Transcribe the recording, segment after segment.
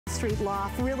Street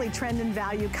loft, really trend and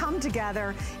value come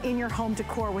together in your home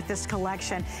decor with this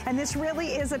collection. And this really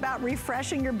is about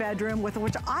refreshing your bedroom with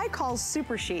what I call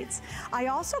super sheets. I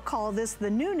also call this the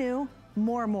new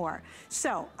more.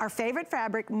 So our favorite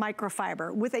fabric,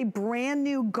 microfiber, with a brand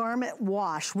new garment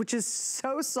wash, which is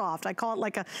so soft. I call it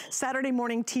like a Saturday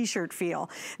morning t-shirt feel.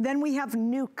 Then we have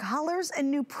new colors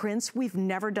and new prints we've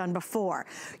never done before.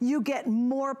 You get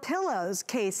more pillows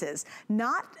cases,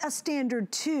 not a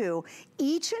standard 2.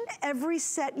 Each and every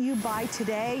set you buy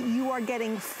today, you are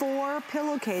getting 4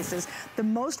 pillowcases, the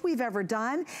most we've ever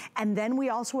done. And then we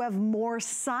also have more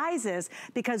sizes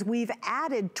because we've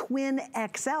added twin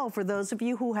XL for those of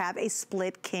you who have a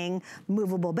split king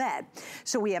movable bed.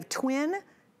 So we have twin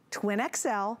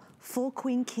XL, full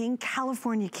queen king,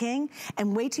 California king,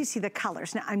 and wait till you see the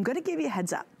colors. Now I'm gonna give you a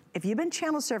heads up. If you've been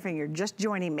channel surfing, you're just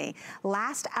joining me.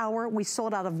 Last hour, we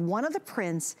sold out of one of the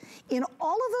prints in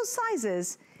all of those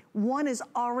sizes. One is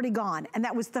already gone, and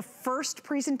that was the first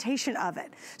presentation of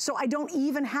it. So I don't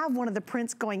even have one of the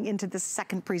prints going into the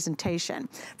second presentation.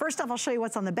 First off, I'll show you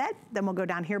what's on the bed, then we'll go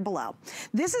down here below.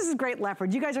 This is a great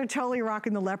leopard. You guys are totally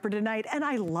rocking the leopard tonight, and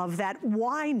I love that.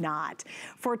 Why not?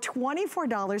 For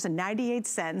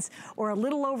 $24.98, or a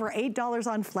little over $8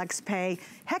 on FlexPay,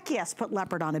 heck yes, put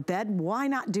leopard on a bed. Why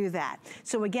not do that?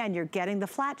 So again, you're getting the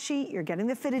flat sheet, you're getting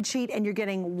the fitted sheet, and you're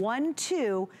getting 1,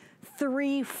 2,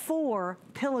 3, 4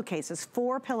 pillowcases,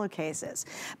 4 pillowcases.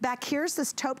 Back here's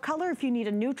this taupe color. If you need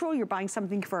a neutral, you're buying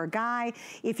something for a guy.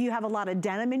 If you have a lot of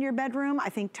denim in your bedroom, I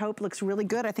think taupe looks really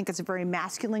good. I think it's a very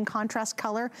masculine contrast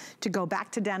color to go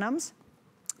back to denims.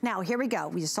 Now, here we go.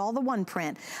 We saw the one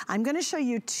print. I'm gonna show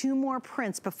you 2 more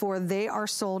prints before they are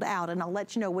sold out, and I'll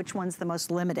let you know which one's the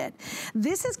most limited.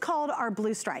 This is called our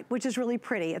blue stripe, which is really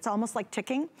pretty. It's almost like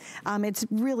ticking. It's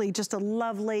really just a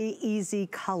lovely, easy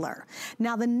color.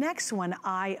 Now, the next one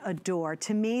I adore.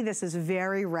 To me, this is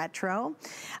very retro.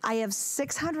 I have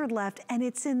 600 left, and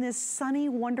it's in this sunny,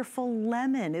 wonderful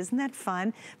lemon. Isn't that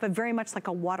fun? But very much like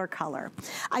a watercolor.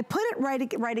 I put it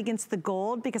right against the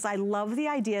gold because I love the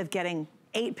idea of getting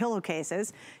 8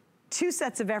 pillowcases, 2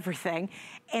 sets of everything,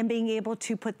 and being able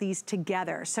to put these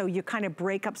together. So you kind of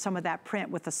break up some of that print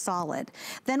with a solid.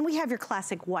 Then we have your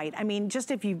classic white. I mean,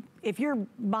 just if you're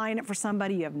buying it for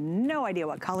somebody, you have no idea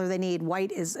what color they need,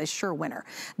 white is a sure winner.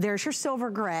 There's your silver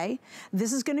gray.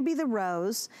 This is gonna be the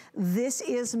rose. This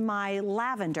is my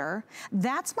lavender.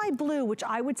 That's my blue, which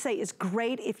I would say is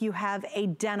great if you have a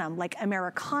denim, like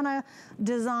Americana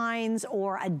designs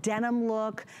or a denim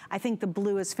look. I think the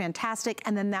blue is fantastic.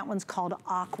 And then that one's called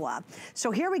aqua. So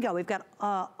here we go. We've got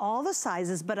all the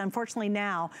sizes, but unfortunately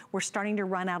now we're starting to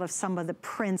run out of some of the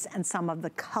prints and some of the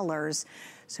colors.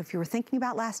 So if you were thinking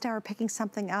about last hour picking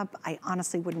something up, I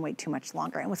honestly wouldn't wait too much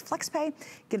longer. And with FlexPay,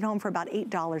 get it home for about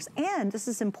 $8. And this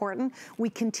is important, we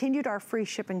continued our free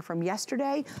shipping from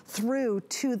yesterday through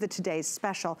to the today's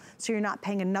special, so you're not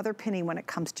paying another penny when it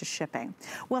comes to shipping.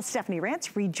 Well, Stephanie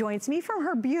Rance rejoins me from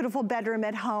her beautiful bedroom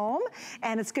at home,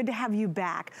 and it's good to have you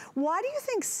back. Why do you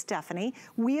think, Stephanie,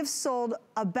 we have sold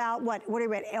about, what are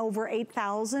we at, over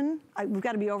 8,000? We've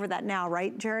got to be over that now,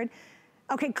 right, Jared?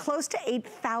 Okay, close to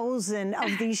 8,000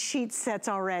 of these sheet sets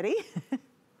already.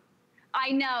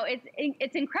 I know,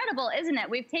 it's incredible, isn't it?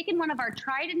 We've taken one of our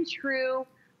tried and true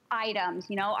items,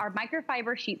 you know, our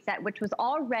microfiber sheet set, which was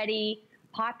already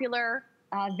popular,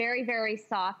 very, very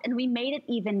soft, and we made it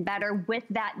even better with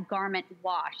that garment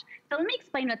wash. So let me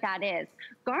explain what that is.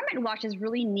 Garment wash is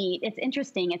really neat. It's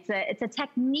interesting. It's a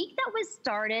technique that was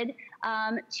started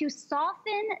to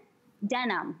soften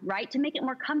denim, right? To make it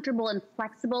more comfortable and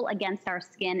flexible against our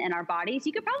skin and our bodies.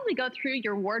 You could probably go through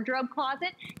your wardrobe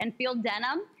closet and feel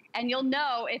denim, and you'll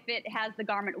know if it has the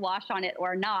garment wash on it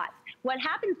or not. What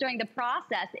happens during the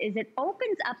process is it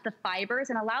opens up the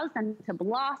fibers and allows them to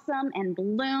blossom and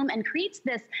bloom and creates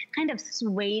this kind of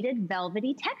suede,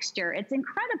 velvety texture. It's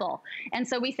incredible. And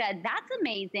so we said, that's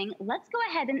amazing. Let's go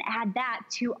ahead and add that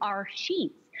to our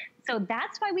sheets. So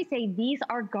that's why we say these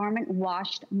are garment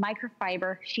washed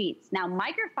microfiber sheets. Now,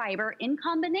 microfiber in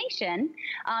combination,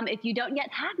 if you don't yet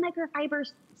have microfiber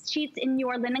sheets in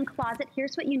your linen closet,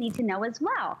 here's what you need to know as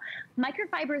well.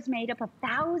 Microfiber is made up of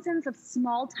thousands of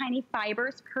small, tiny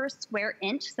fibers per square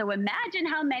inch. So imagine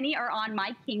how many are on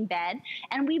my king bed.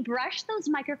 And we brush those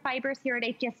microfibers here at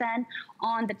HSN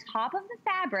on the top of the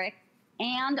fabric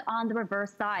and on the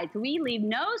reverse side. So we leave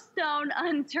no stone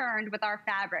unturned with our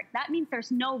fabric. That means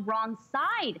there's no wrong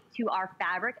side to our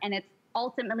fabric, and it's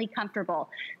ultimately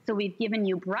comfortable. So we've given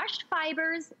you brushed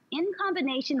fibers in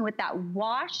combination with that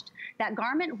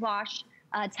garment wash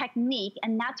technique,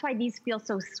 and that's why these feel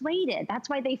so suede. That's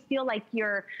why they feel like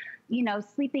you're you know,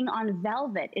 sleeping on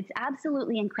velvet. It's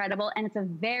absolutely incredible, and it's a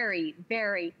very,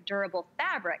 very durable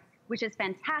fabric, which is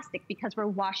fantastic because we're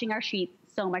washing our sheets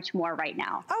so much more right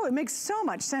now. Oh, it makes so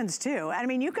much sense too. I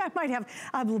mean, you guys might have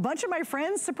a bunch of my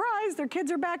friends surprised their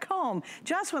kids are back home.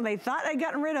 Just when they thought I'd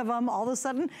gotten rid of them, all of a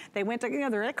sudden they went to, you know,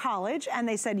 they're at college and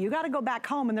they said, you got to go back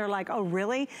home. And they're like, oh,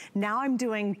 really? Now I'm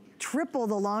doing triple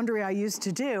the laundry I used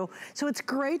to do. So it's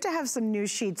great to have some new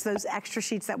sheets, those extra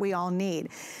sheets that we all need.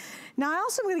 Now, I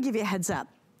also want to give you a heads up.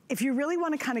 If you really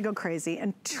want to kind of go crazy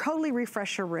and totally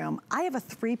refresh your room, I have a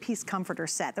 3-piece comforter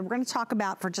set that we're going to talk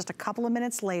about for just a couple of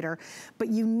minutes later, but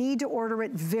you need to order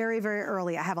it very, very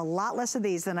early. I have a lot less of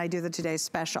these than I do the Today's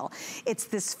Special. It's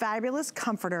this fabulous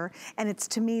comforter, and it's,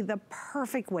 to me, the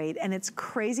perfect weight, and it's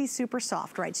crazy super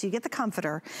soft, right? So you get the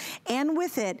comforter, and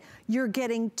with it, you're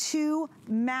getting 2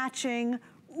 matching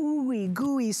ooey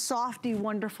gooey, softy,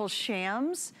 wonderful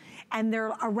shams, and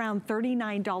they're around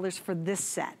 $39 for this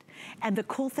set. And the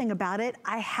cool thing about it,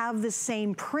 I have the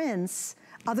same prints,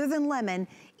 other than lemon,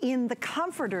 in the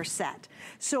comforter set.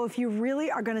 So if you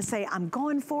really are gonna say, I'm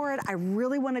going for it, I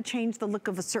really wanna change the look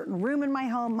of a certain room in my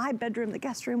home, my bedroom, the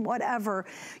guest room, whatever,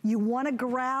 you wanna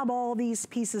grab all these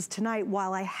pieces tonight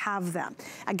while I have them.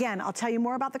 Again, I'll tell you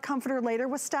more about the comforter later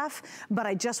with stuff, but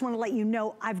I just wanna let you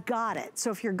know I've got it. So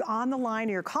if you're on the line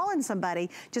or you're calling somebody,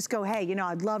 just go, hey, you know,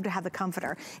 I'd love to have the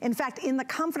comforter. In fact, in the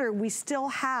comforter, we still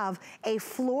have a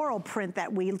floral print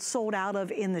that we sold out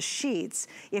of in the sheets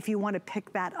if you wanna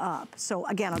pick that up. So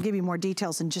again, I'll give you more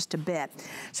details in just a bit.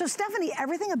 So Stephanie,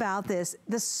 everything about this,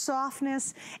 the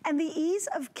softness and the ease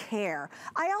of care.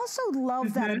 I also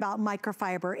love that about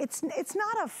microfiber. It's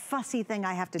not a fussy thing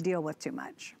I have to deal with too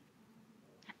much.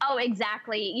 Oh,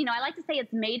 exactly. You know, I like to say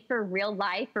it's made for real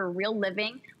life, for real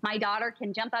living. My daughter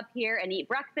can jump up here and eat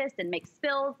breakfast and make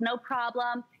spills, no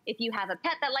problem. If you have a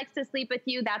pet that likes to sleep with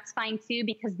you, that's fine too,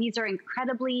 because these are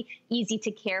incredibly easy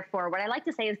to care for. What I like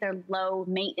to say is they're low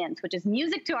maintenance, which is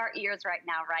music to our ears right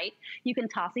now, right? You can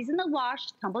toss these in the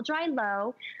wash, tumble dry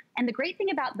low. And the great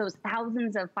thing about those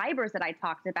thousands of fibers that I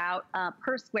talked about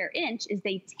per square inch is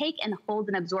they take and hold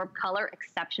and absorb color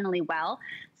exceptionally well.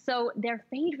 So they're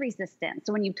fade resistant.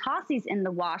 So when you toss these in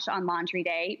the wash on laundry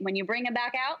day, when you bring them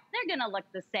back out, they're gonna look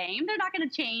the same. They're not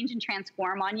gonna change and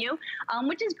transform on you,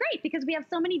 which is great because we have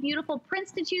so many beautiful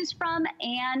prints to choose from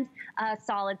and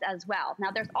solids as well. Now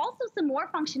there's also some more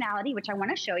functionality, which I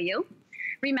wanna show you.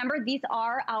 Remember, these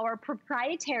are our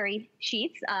proprietary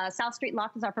sheets. South Street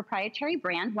Loft is our proprietary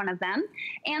brand, one of them.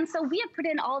 And so we have put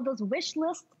in all of those wish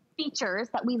list features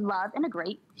that we love in a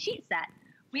great sheet set.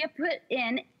 We have put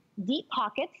in deep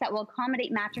pockets that will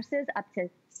accommodate mattresses up to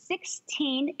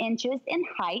 16 inches in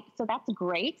height, so that's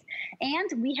great. And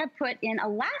we have put in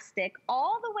elastic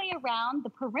all the way around the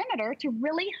perimeter to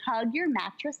really hug your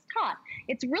mattress taut.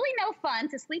 It's really no fun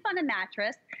to sleep on a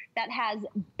mattress that has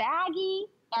baggy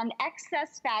and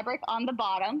excess fabric on the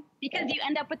bottom, because you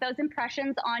end up with those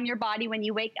impressions on your body when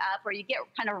you wake up, or you get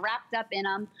kind of wrapped up in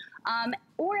them.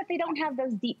 Or if they don't have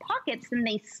those deep pockets, then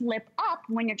they slip up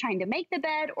when you're trying to make the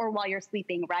bed or while you're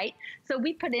sleeping, right? So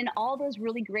we put in all those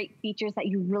really great features that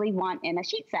you really want in a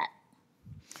sheet set.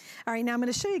 All right, now I'm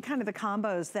gonna show you kind of the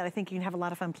combos that I think you can have a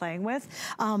lot of fun playing with.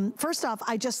 First off,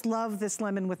 I just love this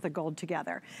lemon with the gold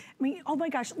together. I mean, oh my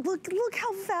gosh, look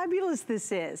how fabulous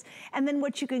this is. And then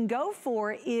what you can go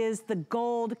for is the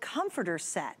gold comforter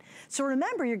set. So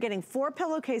remember, you're getting 4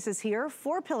 pillowcases here,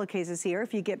 4 pillowcases here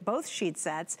if you get both sheet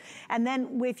sets. And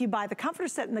then if you buy the comforter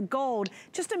set in the gold,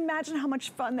 just imagine how much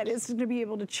fun that is to be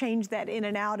able to change that in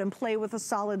and out and play with the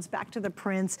solids back to the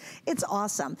prints. It's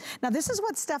awesome. Now this is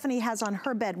what Stephanie has on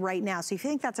her bed right now. So if you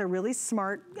think that's a really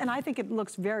smart, and I think it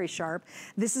looks very sharp,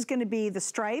 this is gonna be the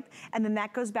stripe, and then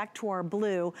that goes back to our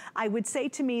blue. I would say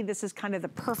to me, this is kind of the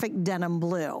perfect denim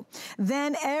blue.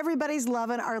 Then everybody's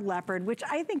loving our leopard, which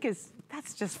I think is,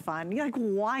 that's just fun. You're like,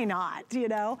 why not, you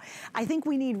know? I think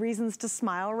we need reasons to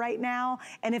smile right now,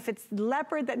 and if it's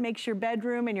leopard that makes your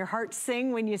bedroom and your heart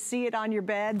sing when you see it on your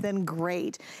bed, then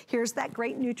great. Here's that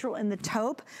great neutral in the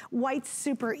taupe. White's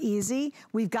super easy.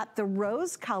 We've got the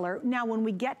rose color. Now, when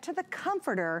we get to the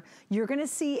comforter, you're gonna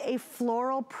see a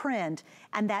floral print,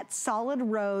 and that solid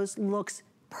rose looks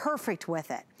perfect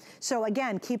with it. So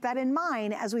again, keep that in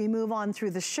mind as we move on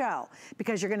through the show,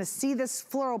 because you're gonna see this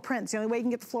floral print. It's the only way you can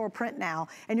get the floral print now,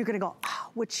 and you're gonna go, oh,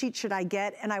 which sheet should I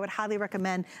get? And I would highly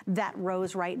recommend that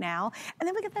rose right now. And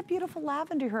then we get that beautiful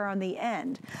lavender here on the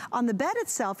end. On the bed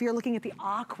itself, you're looking at the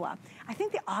aqua. I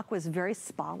think the aqua is very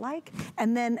spa-like,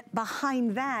 and then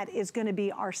behind that is gonna be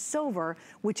our silver,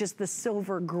 which is the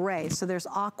silver gray. So there's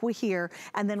aqua here,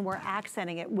 and then we're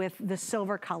accenting it with the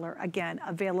silver color, again,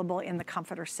 available in the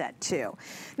comforter set too.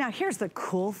 Now here's the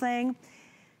cool thing.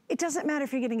 It doesn't matter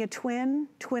if you're getting a twin,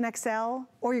 twin XL,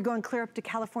 or you're going clear up to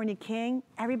California King,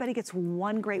 everybody gets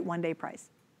one great one-day price.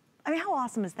 I mean, how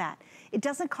awesome is that? It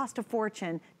doesn't cost a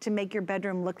fortune to make your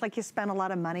bedroom look like you spent a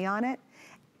lot of money on it.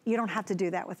 You don't have to do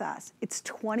that with us. It's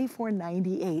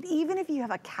 $24.98, even if you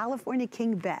have a California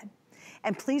King bed.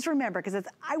 And please remember, because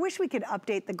I wish we could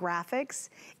update the graphics,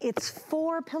 it's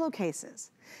 4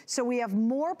 pillowcases. So we have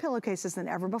more pillowcases than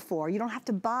ever before. You don't have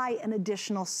to buy an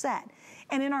additional set.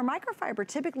 And in our microfiber,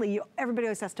 typically, everybody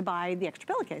always has to buy the extra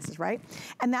pillowcases, right?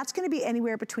 And that's gonna be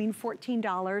anywhere between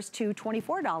 $14 to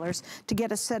 $24 to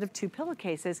get a set of 2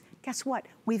 pillowcases. Guess what?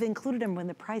 We've included them in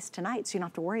the price tonight, so you don't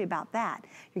have to worry about that.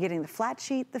 You're getting the flat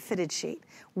sheet, the fitted sheet.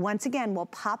 Once again, we'll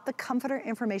pop the comforter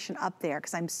information up there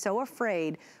because I'm so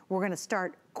afraid we're gonna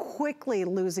start quickly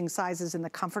losing sizes in the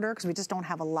comforter because we just don't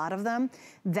have a lot of them.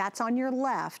 That's on your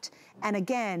left. And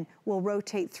again, we'll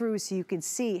rotate through so you can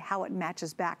see how it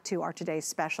matches back to our today's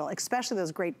special, especially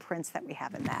those great prints that we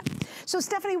have in that. So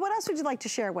Stephanie, what else would you like to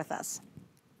share with us?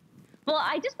 Well,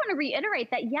 I just want to reiterate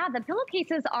that, yeah, the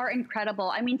pillowcases are incredible.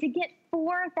 I mean, to get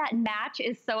 4 that match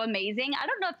is so amazing. I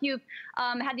don't know if you've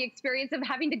had the experience of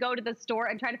having to go to the store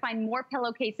and try to find more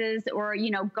pillowcases, or, you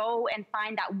know, go and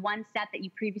find that one set that you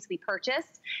previously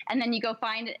purchased. And then you go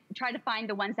try to find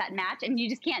the ones that match, and you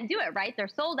just can't do it, right? They're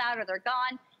sold out or they're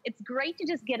gone. It's great to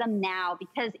just get them now,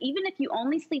 because even if you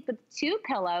only sleep with 2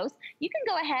 pillows, you can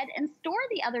go ahead and store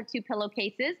the other 2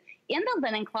 pillowcases in the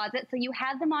linen closet so you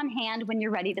have them on hand when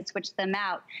you're ready to switch them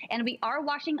out. And we are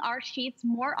washing our sheets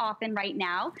more often right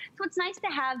now, so it's nice to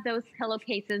have those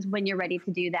pillowcases when you're ready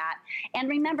to do that. And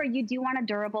remember, you do want a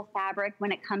durable fabric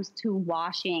when it comes to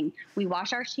washing. We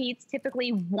wash our sheets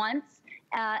typically once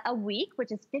a week,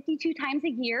 which is 52 times a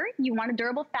year. You want a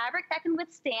durable fabric that can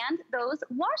withstand those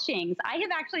washings. I have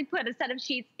actually put a set of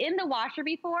sheets in the washer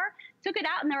before, took it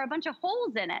out, and there were a bunch of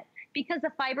holes in it because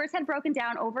the fibers had broken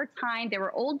down over time. They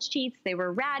were old sheets, they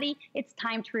were ratty. It's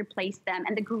time to replace them.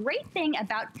 And the great thing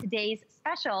about today's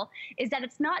special is that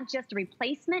it's not just a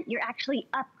replacement, you're actually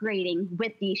upgrading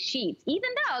with these sheets, even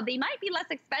though they might be less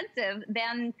expensive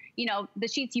than, you know, the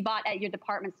sheets you bought at your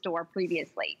department store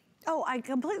previously. Oh, I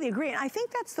completely agree. And I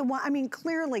think that's the one, I mean,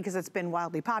 clearly, because it's been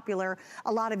wildly popular,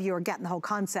 a lot of you are getting the whole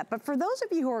concept. But for those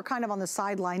of you who are kind of on the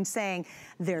sidelines saying,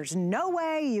 there's no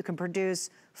way you can produce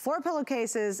 4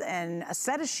 pillowcases and a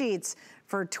set of sheets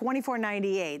for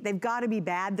 $24.98. They've got to be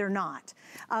bad. They're not.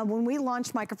 When we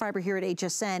launched microfiber here at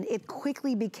HSN, it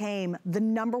quickly became the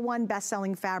 #1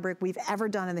 best-selling fabric we've ever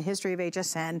done in the history of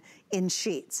HSN in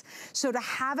sheets. So to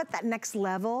have it that next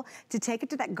level, to take it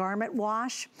to that garment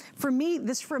wash, for me,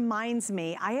 this reminds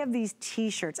me, I have these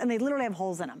t-shirts, and they literally have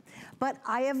holes in them, but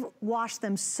I have washed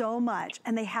them so much,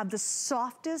 and they have the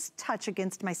softest touch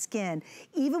against my skin.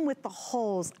 Even with the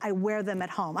holes, I wear them at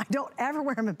home. I don't ever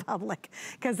wear them in public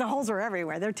because the holes are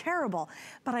everywhere. They're terrible,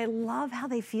 but I love how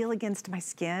they feel against my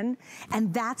skin,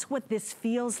 and that's what this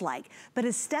feels like. But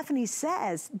as Stephanie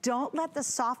says, don't let the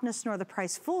softness nor the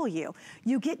price fool you.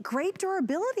 You get great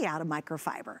durability out of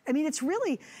microfiber. I mean, it's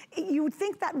really, you would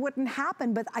think that wouldn't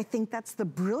happen, but I think that's the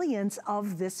brilliance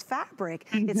of this fabric.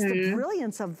 It's the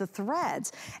brilliance of the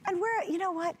threads. And where, you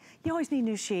know what, you always need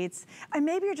new sheets. And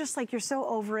maybe you're just like, you're so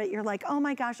over it. You're like, oh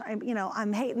my gosh,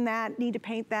 I'm hating that, need to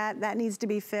paint that, that needs to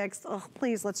be fixed. Oh,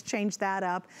 please, let's change that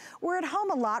up. We're at home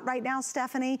a lot right now,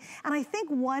 Stephanie, and I think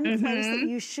one place that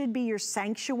you should be your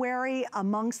sanctuary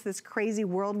amongst this crazy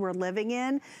world we're living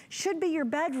in should be your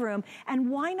bedroom. And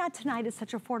why not tonight at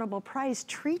such affordable price?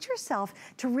 Treat yourself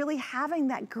to really having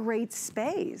that great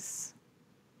space.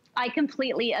 I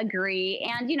completely agree.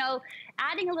 And, you know,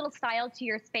 adding a little style to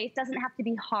your space doesn't have to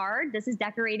be hard. This is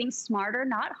decorating smarter,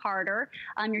 not harder.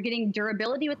 You're getting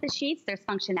durability with the sheets. There's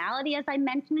functionality, as I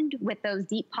mentioned, with those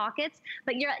deep pockets,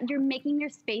 but you're making your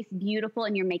space beautiful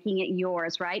and you're making it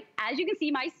yours, right? As you can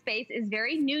see, my space is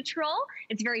very neutral.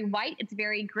 It's very white. It's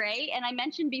very gray. And I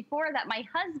mentioned before that my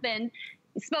husband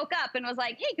spoke up and was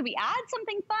like, hey, can we add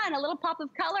something fun, a little pop of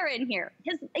color in here?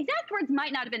 His exact words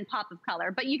might not have been pop of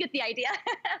color, but you get the idea.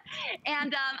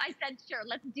 And I said, sure,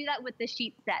 let's do that with the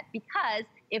sheet set, because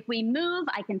if we move,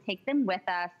 I can take them with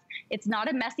us. It's not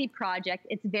a messy project.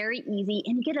 It's very easy,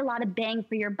 and you get a lot of bang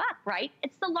for your buck, right?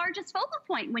 It's the largest focal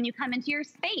point when you come into your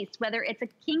space, whether it's a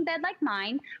king bed like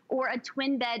mine or a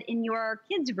twin bed in your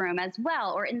kids' room as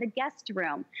well, or in the guest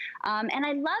room. And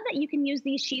I love that you can use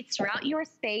these sheets throughout your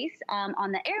space,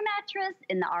 on the air mattress,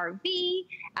 in the RV,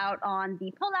 out on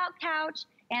the pull-out couch,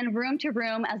 and room to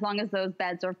room, as long as those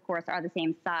beds, of course, are the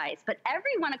same size. But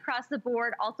everyone across the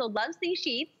board also loves these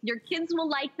sheets. Your kids will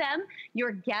like them.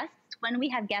 Your guests when we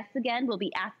have guests again, we'll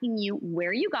be asking you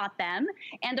where you got them.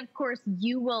 And of course,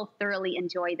 you will thoroughly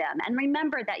enjoy them. And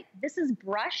remember that this is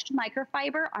brushed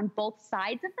microfiber on both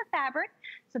sides of the fabric.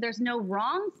 So there's no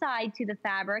wrong side to the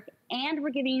fabric. And we're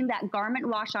giving you that garment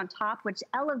wash on top, which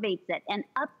elevates it and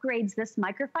upgrades this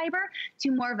microfiber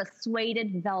to more of a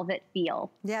suede velvet feel.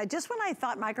 Yeah, just when I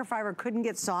thought microfiber couldn't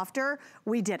get softer,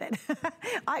 we did it.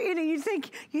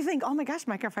 You think, oh my gosh,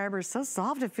 microfiber is so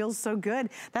soft, it feels so good.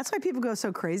 That's why people go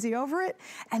so crazy over it.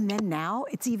 And then now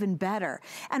it's even better.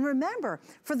 And remember,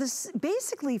 for this,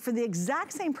 basically for the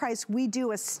exact same price we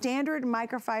do a standard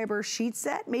microfiber sheet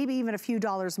set, maybe even a few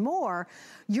dollars more,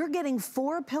 you're getting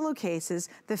 4 pillowcases,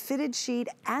 the fitted sheet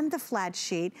and the flat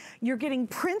sheet. You're getting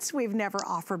prints we've never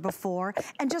offered before,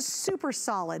 and just super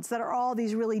solids that are all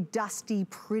these really dusty,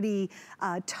 pretty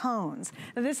tones.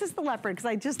 Now, this is the leopard, because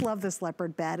I just love this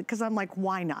leopard bed, because I'm like,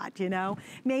 why not, you know?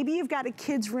 Maybe you've got a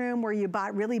kid's room where you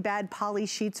bought really bad poly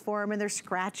sheets for them and they're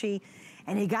scratchy.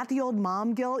 And you got the old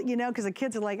mom guilt, you know, because the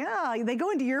kids are like, oh, they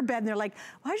go into your bed and they're like,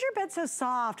 why is your bed so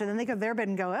soft? And then they go to their bed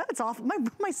and go, oh, it's awful.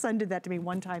 My son did that to me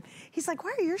one time. He's like,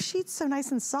 why are your sheets so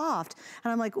nice and soft?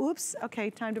 And I'm like, oops, okay,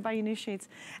 time to buy you new sheets.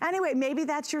 Anyway, maybe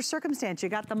that's your circumstance. You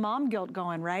got the mom guilt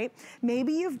going, right?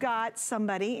 Maybe you've got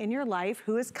somebody in your life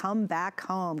who has come back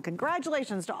home.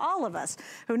 Congratulations to all of us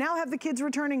who now have the kids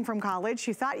returning from college.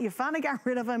 You thought you finally got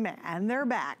rid of them and they're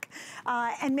back.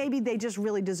 And maybe they just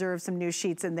really deserve some new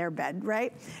sheets in their bed, right?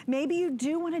 Maybe you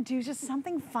do want to do just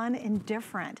something fun and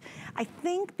different. I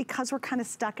think because we're kind of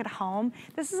stuck at home,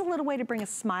 this is a little way to bring a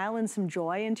smile and some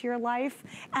joy into your life.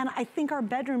 And I think our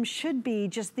bedroom should be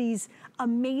just these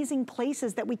amazing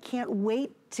places that we can't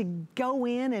wait to go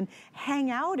in and hang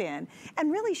out in.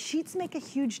 And really, sheets make a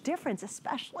huge difference,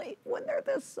 especially when they're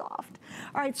this soft.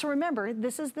 All right, so remember,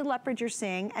 this is the leopard you're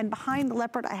seeing, and behind the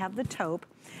leopard, I have the taupe.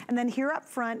 And then here up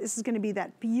front, this is gonna be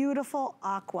that beautiful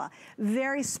aqua,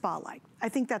 very spa-like. I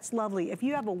think that's lovely. If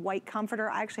you have a white comforter,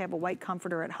 I actually have a white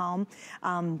comforter at home.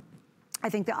 I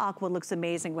think the aqua looks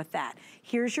amazing with that.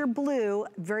 Here's your blue,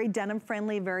 very denim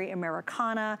friendly, very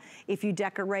Americana. If you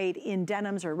decorate in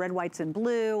denims or red, whites, and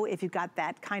blue, if you've got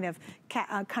that kind of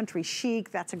country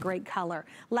chic, that's a great color.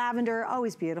 Lavender,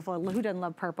 always beautiful. Who doesn't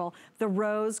love purple? The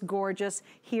rose, gorgeous.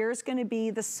 Here's gonna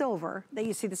be the silver, that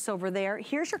you see the silver there.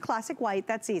 Here's your classic white,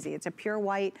 that's easy. It's a pure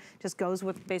white, just goes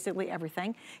with basically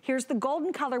everything. Here's the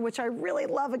golden color, which I really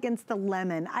love against the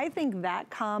lemon. I think that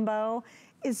combo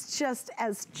is just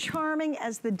as charming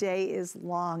as the day is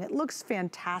long. It looks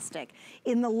fantastic.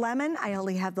 In the lemon, I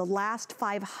only have the last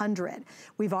 500.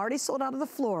 We've already sold out of the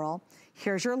floral.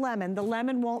 Here's your lemon. The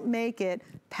lemon won't make it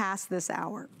past this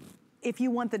hour. If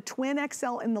you want the twin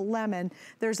XL in the lemon,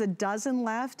 there's a dozen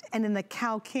left, and in the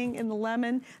Cow King in the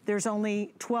lemon, there's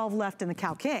only 12 left in the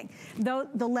Cow King. Though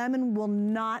the lemon will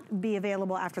not be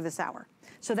available after this hour.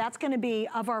 So that's gonna be,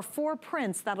 of our 4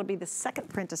 prints, that'll be the second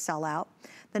print to sell out.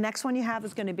 The next one you have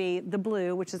is gonna be the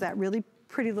blue, which is that really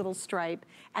pretty little stripe.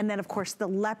 And then of course the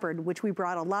leopard, which we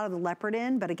brought a lot of the leopard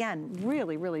in, but again,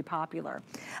 really, really popular.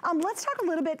 Let's talk a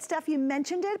little bit, Steph, you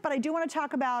mentioned it, but I do wanna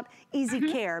talk about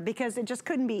easy care because it just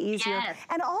couldn't be easier. Yes.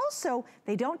 And also,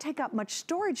 they don't take up much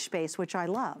storage space, which I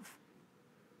love.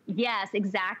 Yes,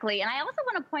 exactly. And I also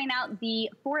want to point out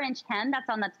the 4-inch hem that's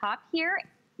on the top here.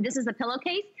 This is a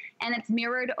pillowcase, and it's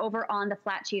mirrored over on the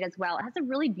flat sheet as well. It has a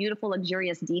really beautiful,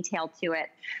 luxurious detail to it.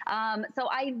 So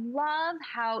I love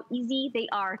how easy they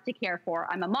are to care for.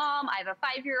 I'm a mom. I have a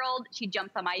 5-year-old. She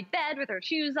jumps on my bed with her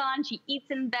shoes on. She eats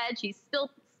in bed. She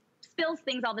spills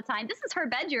things all the time. This is her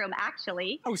bedroom,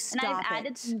 actually. Oh, stop and I've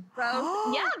added some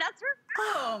rows. Yeah, that's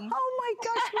her room. Oh my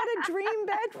gosh, what a dream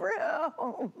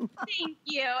bedroom. Thank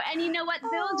you. And you know what?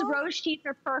 Those rose sheets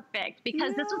are perfect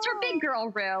because this was her big girl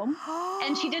room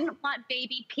and she didn't want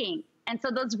baby pink. And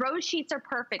so those rose sheets are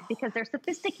perfect because they're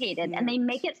sophisticated and they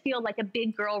make it feel like a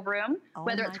big girl room,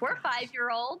 whether it's for a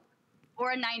 5-year-old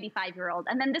or a 95-year-old.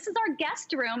 And then this is our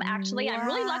guest room, actually. Wow. I'm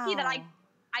really lucky that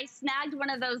I snagged one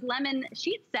of those lemon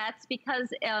sheet sets because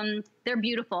they're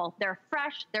beautiful. They're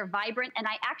fresh, they're vibrant, and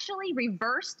I actually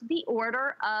reversed the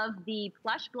order of the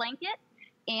plush blanket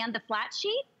and the flat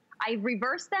sheet. I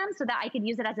reversed them so that I could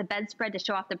use it as a bedspread to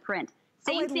show off the print.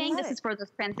 Same thing, this is for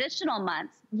those transitional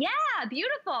months. Yeah,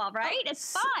 beautiful, right?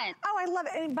 It's fun. Oh, I love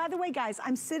it. And by the way, guys,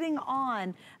 I'm sitting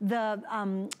on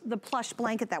the plush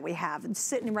blanket that we have. It's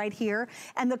sitting right here.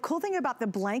 And the cool thing about the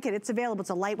blanket, it's available.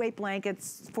 It's a lightweight blanket,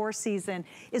 it's 4-season,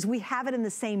 is we have it in the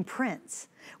same prints,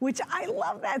 which I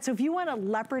love that. So if you want a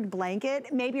leopard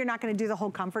blanket, maybe you're not gonna do the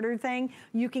whole comforter thing,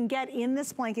 you can get in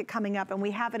this blanket coming up, and we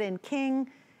have it in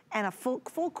king and a full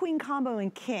queen combo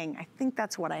in king. I think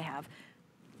that's what I have.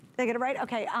 They get it right?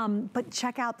 Okay, but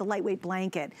check out the lightweight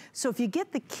blanket. So if you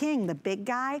get the king, the big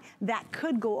guy, that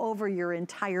could go over your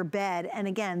entire bed and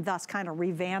again, thus kind of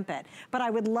revamp it. But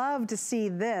I would love to see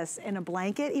this in a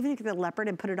blanket, even if you get the leopard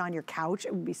and put it on your couch,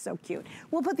 it would be so cute.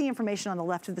 We'll put the information on the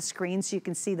left of the screen so you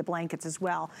can see the blankets as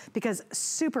well, because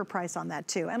super price on that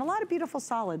too. And a lot of beautiful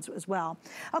solids as well.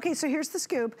 Okay, so here's the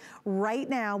scoop. Right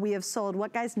now we have sold,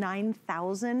 what guys,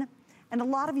 9,000? And a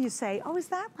lot of you say, oh, is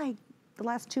that like the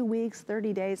last 2 weeks,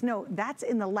 30 days? No, that's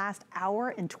in the last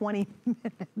hour and 20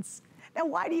 minutes. Now,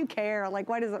 why do you care? Like,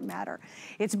 why does it matter?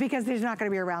 It's because they're not gonna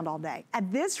be around all day.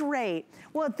 At this rate,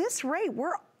 well, at this rate,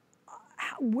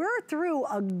 we're through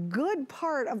a good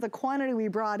part of the quantity we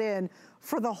brought in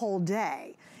for the whole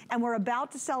day. And we're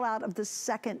about to sell out of the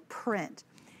second print.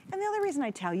 And the other reason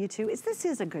I tell you to is this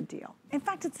is a good deal. In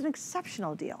fact, it's an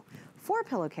exceptional deal. 4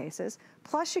 pillowcases,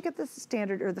 plus you get the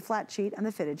standard or the flat sheet and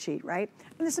the fitted sheet, right?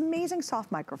 And this amazing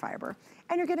soft microfiber.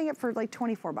 And you're getting it for like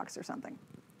 24 bucks or something.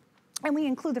 And we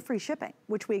include the free shipping,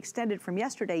 which we extended from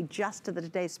yesterday just to the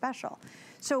today's special.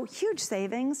 So huge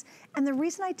savings. And the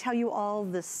reason I tell you all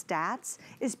the stats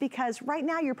is because right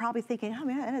now you're probably thinking, oh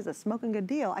man, that is a smoking good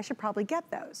deal. I should probably get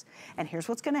those. And here's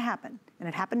what's gonna happen. And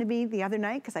it happened to me the other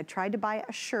night because I tried to buy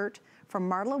a shirt from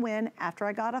Marla Wynn after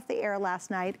I got off the air last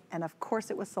night, and of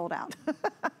course it was sold out.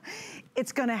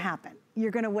 It's gonna happen.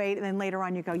 You're gonna wait, and then later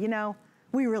on you go, you know,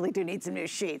 we really do need some new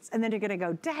sheets. And then you're gonna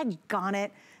go, daggone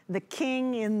it, the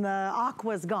king in the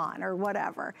aqua's gone, or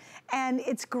whatever. And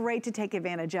it's great to take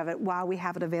advantage of it while we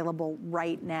have it available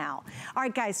right now. All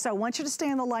right, guys, so I want you to stay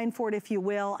on the line for it if you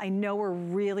will. I know we're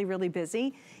really, really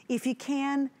busy. If you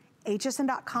can,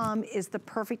 hsn.com is the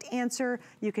perfect answer.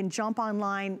 You can jump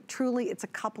online. Truly, it's a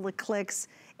couple of clicks.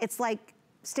 It's like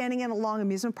standing in a long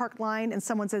amusement park line and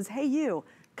someone says, hey, you,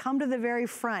 come to the very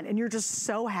front, and you're just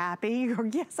so happy. Or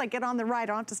yes, I get on the ride, I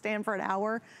don't have to stand for an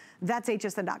hour. That's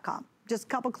hsn.com. Just a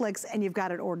couple clicks and you've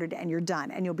got it ordered and you're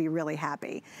done and you'll be really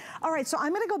happy. All right, so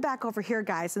I'm gonna go back over here,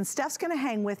 guys, and Steph's gonna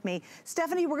hang with me.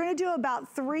 Stephanie, we're gonna do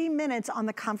about 3 minutes on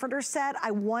the comforter set.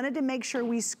 I wanted to make sure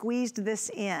we squeezed this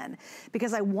in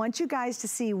because I want you guys to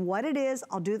see what it is.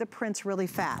 I'll do the prints really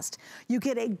fast. You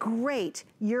get a great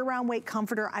year-round weight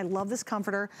comforter. I love this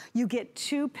comforter. You get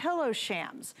 2 pillow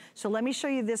shams. So let me show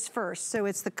you this first. So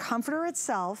it's the comforter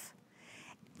itself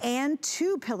and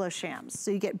 2 pillow shams. So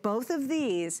you get both of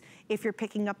these if you're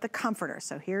picking up the comforter.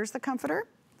 So here's the comforter,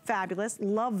 fabulous,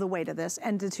 love the weight of this,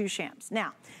 and the 2 shams.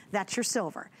 Now, that's your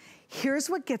silver.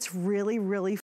 Here's what gets really, really